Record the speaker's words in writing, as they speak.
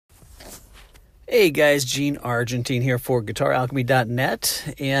Hey guys, Gene Argentine here for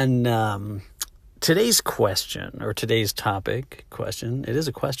GuitarAlchemy.net, and today's topic, it is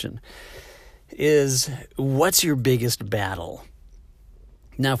a question, is what's your biggest battle?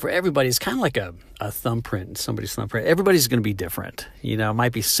 Now for everybody, it's kind of like a thumbprint, somebody's thumbprint. Everybody's going to be different. It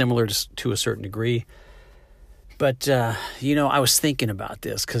might be similar to a certain degree, but I was thinking about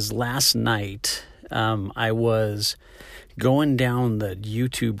this because last night I was going down the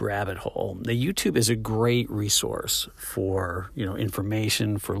YouTube rabbit hole. The YouTube is a great resource for,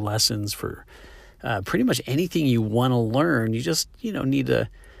 information, for lessons, for pretty much anything you want to learn. You just, need to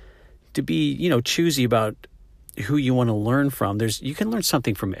be, choosy about who you want to learn from. You can learn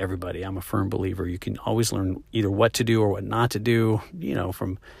something from everybody. I'm a firm believer. You can always learn either what to do or what not to do,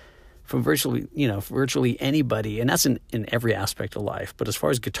 from virtually anybody. And that's in every aspect of life. But as far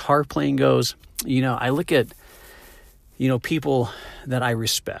as guitar playing goes, I look at people that I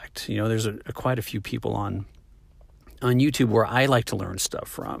respect. There's quite a few people on YouTube where I like to learn stuff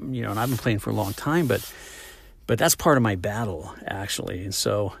from, and I've been playing for a long time, but that's part of my battle, actually. And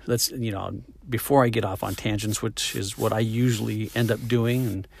so let's, before I get off on tangents, which is what I usually end up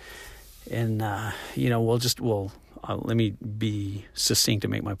doing, and let me be succinct to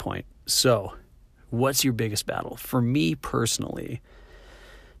make my point. So what's your biggest battle? For me personally,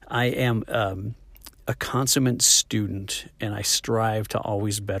 I am a consummate student, and I strive to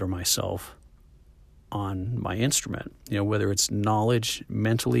always better myself on my instrument, whether it's knowledge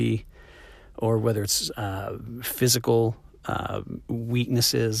mentally or whether it's physical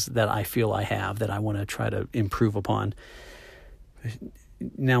weaknesses that I feel I have that I want to try to improve upon.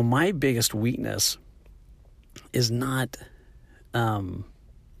 Now, my biggest weakness is not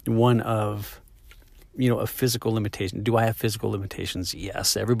one of, a physical limitation. Do I have physical limitations?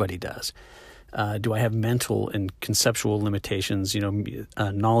 Yes, everybody does. Do I have mental and conceptual limitations,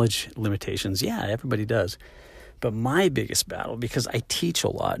 knowledge limitations? Yeah, everybody does. But my biggest battle, because I teach a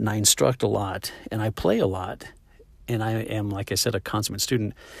lot and I instruct a lot and I play a lot, and I am, like I said, a consummate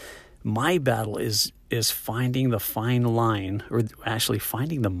student, my battle is finding the fine line, or actually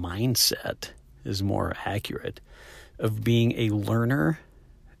finding the mindset is more accurate, of being a learner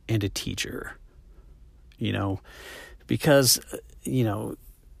and a teacher, because,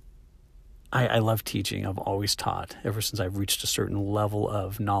 I love teaching. I've always taught. Ever since I've reached a certain level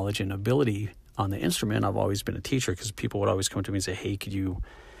of knowledge and ability on the instrument, I've always been a teacher, because people would always come to me and say, hey, could you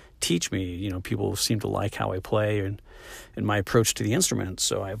teach me? People seem to like how I play and my approach to the instrument.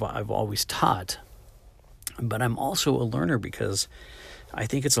 So I've always taught. But I'm also a learner, because I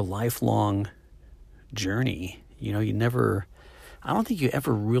think it's a lifelong journey. I don't think you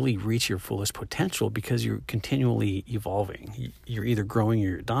ever really reach your fullest potential, because you're continually evolving. You're either growing or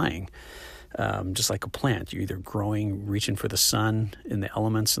you're dying. Just like a plant, you're either growing, reaching for the sun and the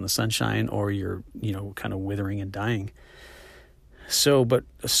elements and the sunshine, or you're, kind of withering and dying. So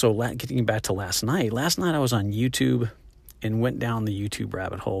getting back to last night I was on YouTube and went down the YouTube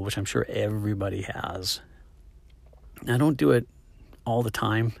rabbit hole, which I'm sure everybody has. I don't do it all the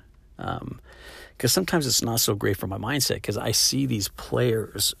time, because sometimes it's not so great for my mindset, because I see these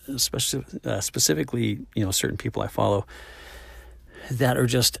players, especially specifically, certain people I follow, that are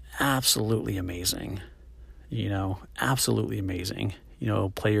just absolutely amazing, absolutely amazing,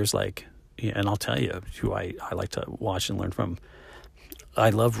 players like, and I'll tell you who I like to watch and learn from. I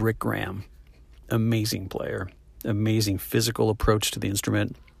love Rick Graham, amazing player, amazing physical approach to the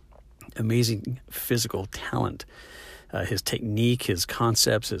instrument, amazing physical talent, his technique, his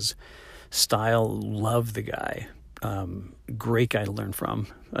concepts, his style, love the guy, great guy to learn from,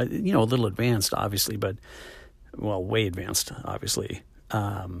 a little advanced, obviously, but way advanced, obviously.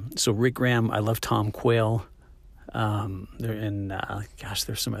 So Rick Graham, I love Tom Quayle. There's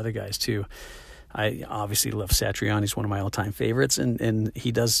some other guys too. I obviously love Satriani. He's one of my all-time favorites, and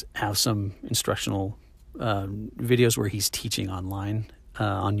he does have some instructional videos where he's teaching online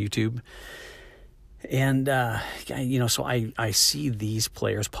on YouTube. And so I see these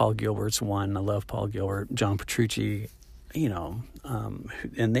players. Paul Gilbert's one. I love Paul Gilbert. John Petrucci.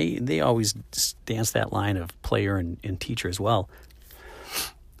 And they always dance that line of player and teacher as well.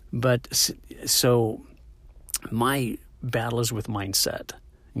 But so my battle is with mindset,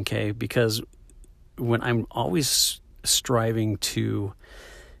 okay? Because when I'm always striving to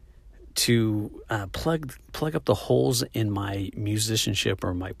plug up the holes in my musicianship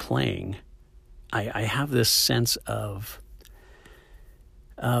or my playing, I have this sense of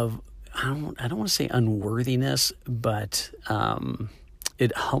I don't want to say unworthiness, but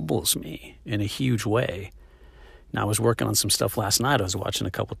it humbles me in a huge way. Now, I was working on some stuff last night. I was watching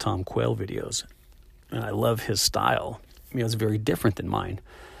a couple Tom Quayle videos, and I love his style. It's very different than mine.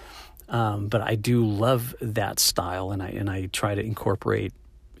 But I do love that style, and I try to incorporate,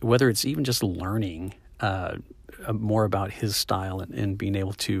 whether it's even just learning more about his style and being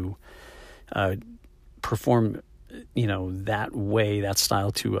able to perform, that way, that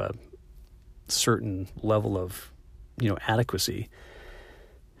style to a certain level of, adequacy.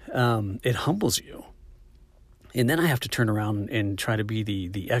 It humbles you. And then I have to turn around and try to be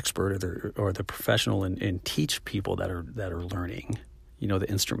the expert or the professional and teach people that are learning, the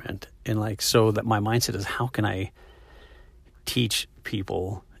instrument. And so that my mindset is, how can I teach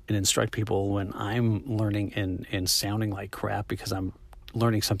people and instruct people when I'm learning and sounding like crap because I'm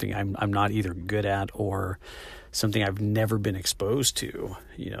learning something I'm not either good at or something I've never been exposed to,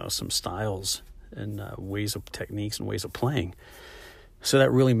 some styles and ways of techniques and ways of playing. So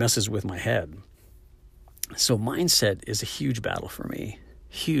that really messes with my head. So mindset is a huge battle for me,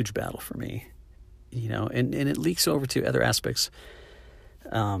 and it leaks over to other aspects,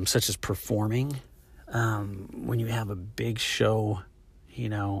 such as performing. When you have a big show,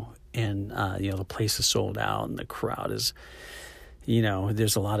 and, the place is sold out and the crowd is,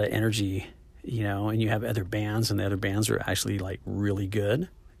 there's a lot of energy, and you have other bands and the other bands are actually like really good,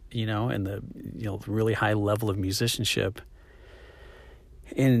 and the, really high level of musicianship.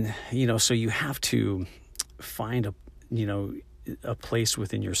 And, so you have to find a place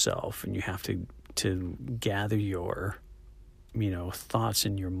within yourself, and you have to gather your, thoughts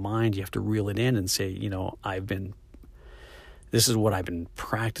in your mind. You have to reel it in and say, this is what I've been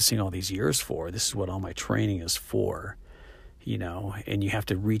practicing all these years for. This is what all my training is for, and you have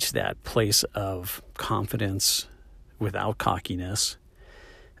to reach that place of confidence without cockiness,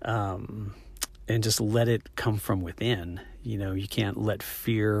 and just let it come from within. You can't let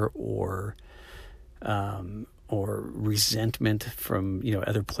fear or resentment from,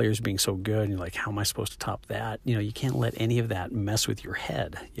 other players being so good. And you're like, how am I supposed to top that? You can't let any of that mess with your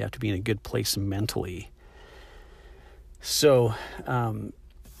head. You have to be in a good place mentally. So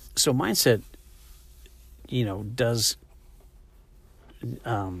mindset, does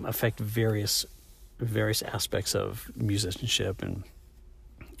affect various aspects of musicianship and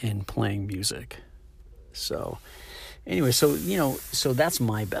playing music. So anyway, so that's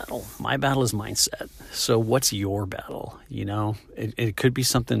my battle. My battle is mindset. So what's your battle? It could be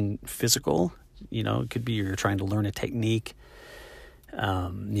something physical. It could be you're trying to learn a technique.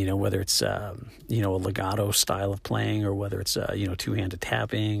 Whether it's a legato style of playing, or whether it's two-handed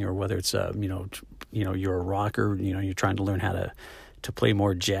tapping, or whether it's you're a rocker. You're trying to learn how to play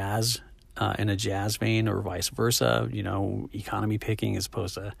more jazz in a jazz vein, or vice versa. Economy picking as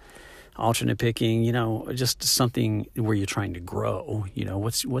opposed to alternate picking, just something where you're trying to grow.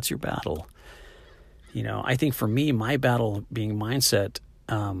 What's your battle? I think for me, my battle being mindset,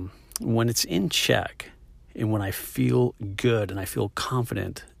 when it's in check and when I feel good and I feel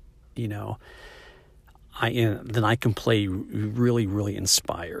confident, then I can play really, really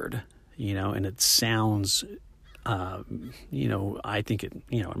inspired, and it sounds, I think it,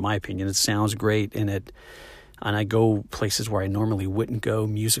 in my opinion, it sounds great, and I go places where I normally wouldn't go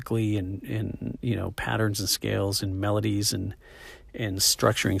musically, and patterns and scales and melodies and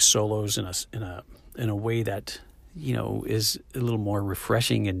structuring solos in a way that is a little more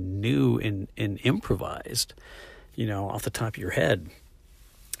refreshing and new and improvised, off the top of your head.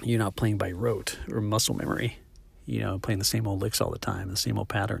 You're not playing by rote or muscle memory, playing the same old licks all the time, the same old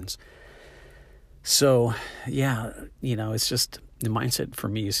patterns. So yeah, it's just, the mindset for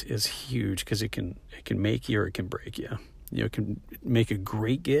me is huge, because it can make you or it can break you. It can make a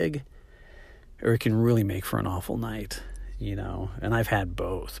great gig, or it can really make for an awful night, and I've had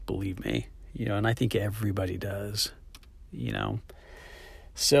both, believe me, and I think everybody does,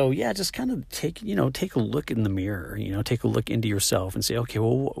 So yeah, just kind of take a look in the mirror, take a look into yourself and say, okay,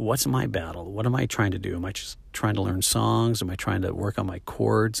 well, what's my battle? What am I trying to do? Am I just trying to learn songs? Am I trying to work on my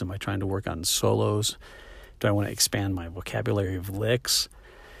chords? Am I trying to work on solos? Do I want to expand my vocabulary of licks?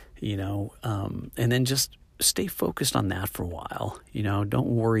 And then just stay focused on that for a while. Don't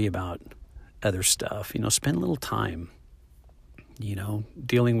worry about other stuff. Spend a little time,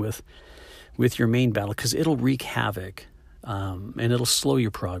 dealing with your main battle, because it'll wreak havoc, and it'll slow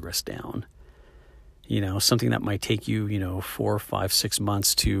your progress down. Something that might take you, 4, 5, 6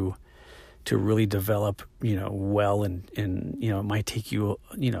 months to really develop, well, and it might take you,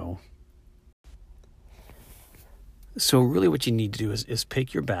 So really what you need to do is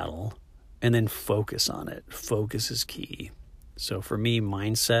pick your battle and then focus on it. Focus is key. So for me,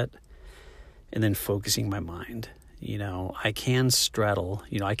 mindset, and then focusing my mind. I can straddle,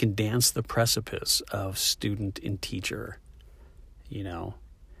 I can dance the precipice of student and teacher,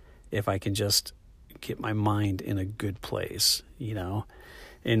 if I can just get my mind in a good place,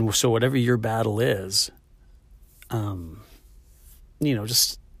 And so whatever your battle is,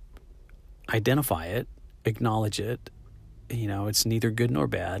 just identify it, acknowledge it. It's neither good nor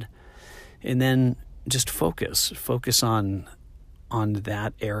bad. And then just focus on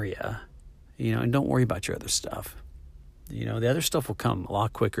that area, and don't worry about your other stuff. The other stuff will come a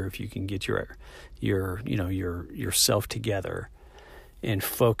lot quicker if you can get yourself together and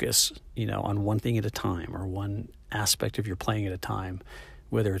focus, on one thing at a time or one aspect of your playing at a time,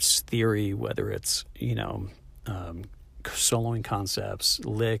 whether it's theory, whether it's, soloing concepts,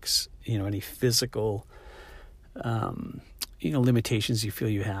 licks, any physical, limitations you feel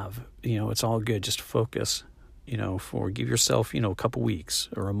you have, it's all good. Just focus, give yourself, a couple weeks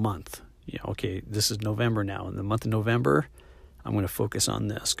or a month. Okay, this is November now. In the month of November, I'm going to focus on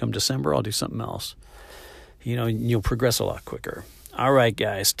this. Come December, I'll do something else. You'll progress a lot quicker. All right,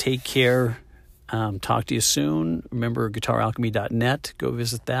 guys, take care. Talk to you soon. Remember guitaralchemy.net. Go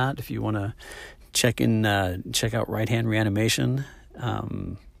visit that if you want to check out right hand reanimation.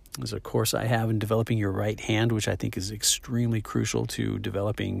 There's a course I have in developing your right hand, which I think is extremely crucial to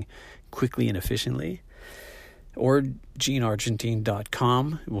developing quickly and efficiently. Or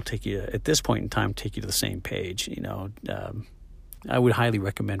geneargentine.com will take you, at this point in time, take you to the same page. I would highly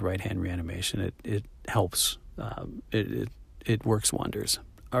recommend right hand reanimation. It helps. It works wonders.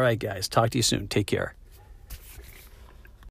 All right, guys, talk to you soon. Take care.